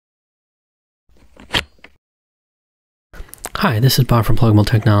Hi, this is Bob from Plugable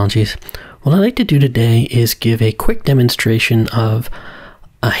Technologies. What I'd like to do today is give a quick demonstration of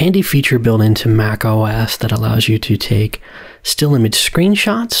a handy feature built into macOS that allows you to take still image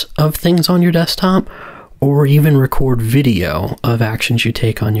screenshots of things on your desktop or even record video of actions you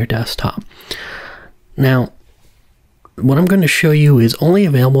take on your desktop. Now, what I'm going to show you is only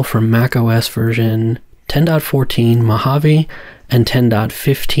available for macOS version 10.14 Mojave and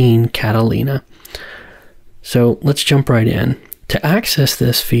 10.15 Catalina. So let's jump right in. To access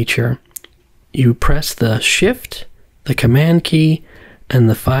this feature, you press the Shift, the Command key, and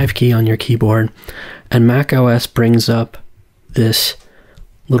the 5 key on your keyboard, and macOS brings up this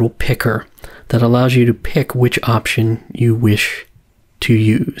little picker that allows you to pick which option you wish to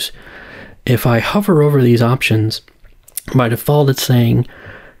use. If I hover over these options, by default it's saying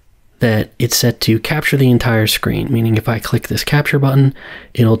that it's set to capture the entire screen, meaning if I click this capture button,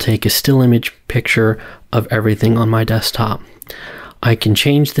 it'll take a still image picture of everything on my desktop. I can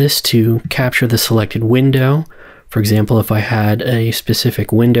change this to capture the selected window. For example, if I had a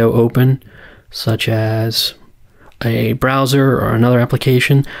specific window open, such as a browser or another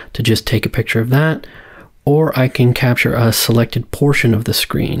application, to just take a picture of that. Or I can capture a selected portion of the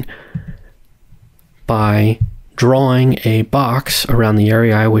screen by drawing a box around the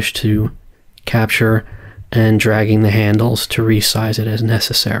area I wish to capture and dragging the handles to resize it as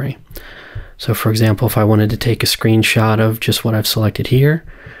necessary. So for example, if I wanted to take a screenshot of just what I've selected here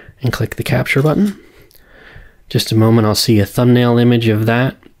and click the capture button, just a moment I'll see a thumbnail image of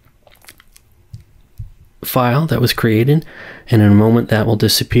that file that was created, and in a moment that will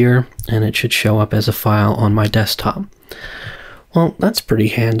disappear and it should show up as a file on my desktop. Well, that's pretty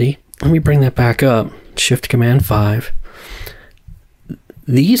handy. Let me bring that back up. Shift Command 5.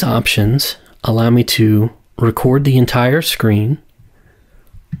 These options allow me to record the entire screen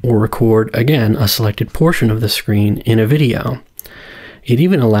or record, again, a selected portion of the screen in a video. It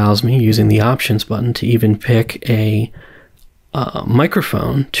even allows me, using the options button, to even pick a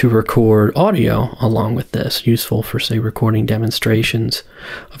microphone to record audio along with this, useful for, say, recording demonstrations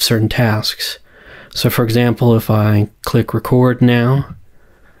of certain tasks. So for example, if I click record now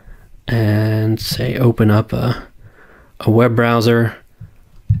and say open up a web browser,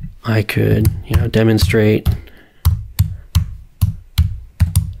 I could, demonstrate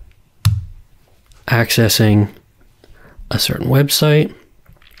accessing a certain website.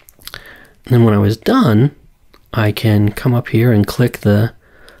 And then when I was done, I can come up here and click the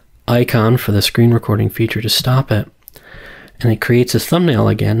icon for the screen recording feature to stop it. And it creates a thumbnail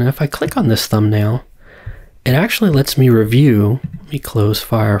again. And if I click on this thumbnail, it actually lets me review. Let me close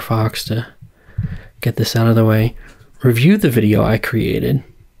Firefox to get this out of the way. Review the video I created.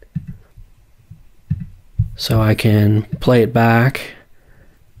 So I can play it back,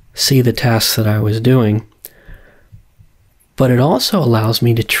 see the tasks that I was doing. But it also allows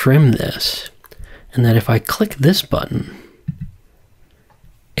me to trim this. And that if I click this button,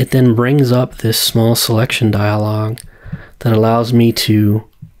 it then brings up this small selection dialog that allows me to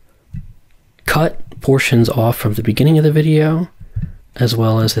cut portions off from the beginning of the video as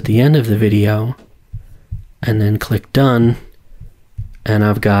well as at the end of the video, and then click done, and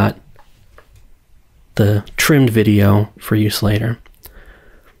I've got the trimmed video for use later.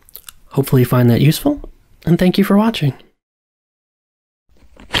 Hopefully you find that useful, and thank you for watching.